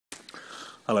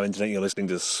Hello Internet, you're listening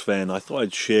to Sven. I thought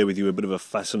I'd share with you a bit of a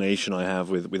fascination I have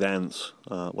with ants.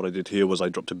 What I did here was I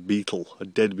dropped a beetle, a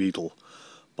dead beetle,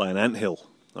 by an anthill,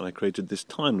 and I created this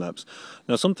time lapse.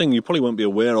 Now, something you probably won't be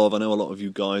aware of, I know a lot of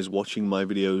you guys watching my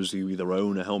videos, you either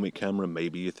own a helmet camera,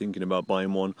 maybe you're thinking about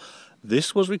buying one.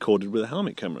 This was recorded with a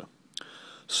helmet camera.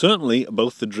 Certainly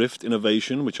both the Drift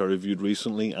Innovation, which I reviewed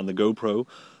recently, and the GoPro,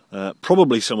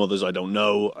 probably some others I don't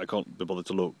know, I can't be bothered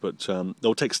to look, but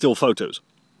they'll take still photos.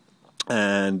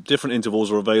 And different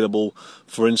intervals are available.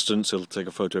 For instance, it'll take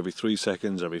a photo every 3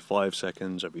 seconds, every 5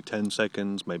 seconds, every 10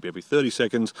 seconds, maybe every 30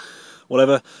 seconds,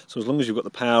 whatever. So as long as you've got the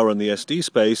power and the SD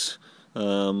space,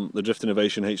 the Drift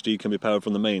Innovation HD can be powered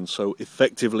from the main. So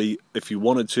effectively, if you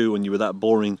wanted to and you were that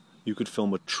boring, you could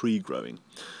film a tree growing.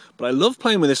 But I love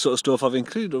playing with this sort of stuff. I've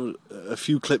included a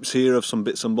few clips here of some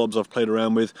bits and bobs I've played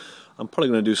around with. I'm probably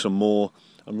going to do some more.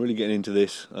 I'm really getting into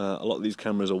this. A lot of these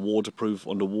cameras are waterproof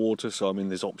underwater, so I mean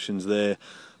there's options there.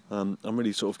 I'm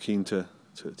really sort of keen to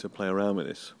play around with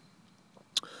this.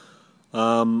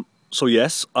 So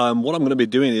yes, what I'm going to be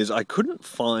doing is I couldn't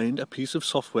find a piece of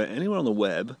software anywhere on the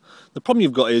web. The problem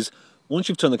you've got is once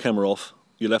you've turned the camera off,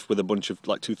 you're left with a bunch of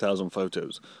like 2,000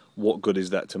 photos. What good is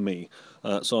that to me?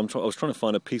 So I was trying to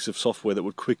find a piece of software that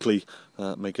would quickly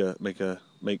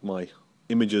make my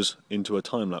images into a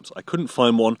time lapse. I couldn't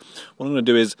find one. What I'm going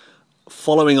to do is,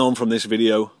 following on from this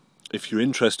video, if you're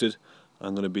interested,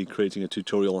 I'm going to be creating a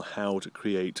tutorial on how to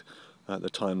create the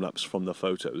time lapse from the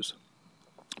photos.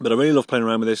 But I really love playing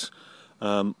around with this.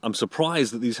 I'm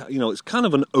surprised that these, it's kind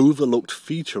of an overlooked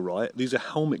feature, right? These are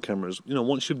helmet cameras.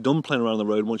 Once you've done playing around the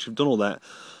road, once you've done all that,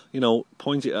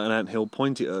 point it at an anthill,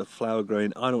 point it at a flower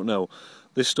growing, I don't know.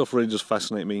 This stuff really does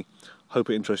fascinate me. Hope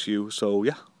it interests you. So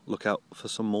yeah, look out for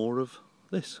some more of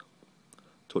this.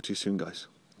 Talk to you soon, guys.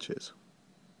 Cheers.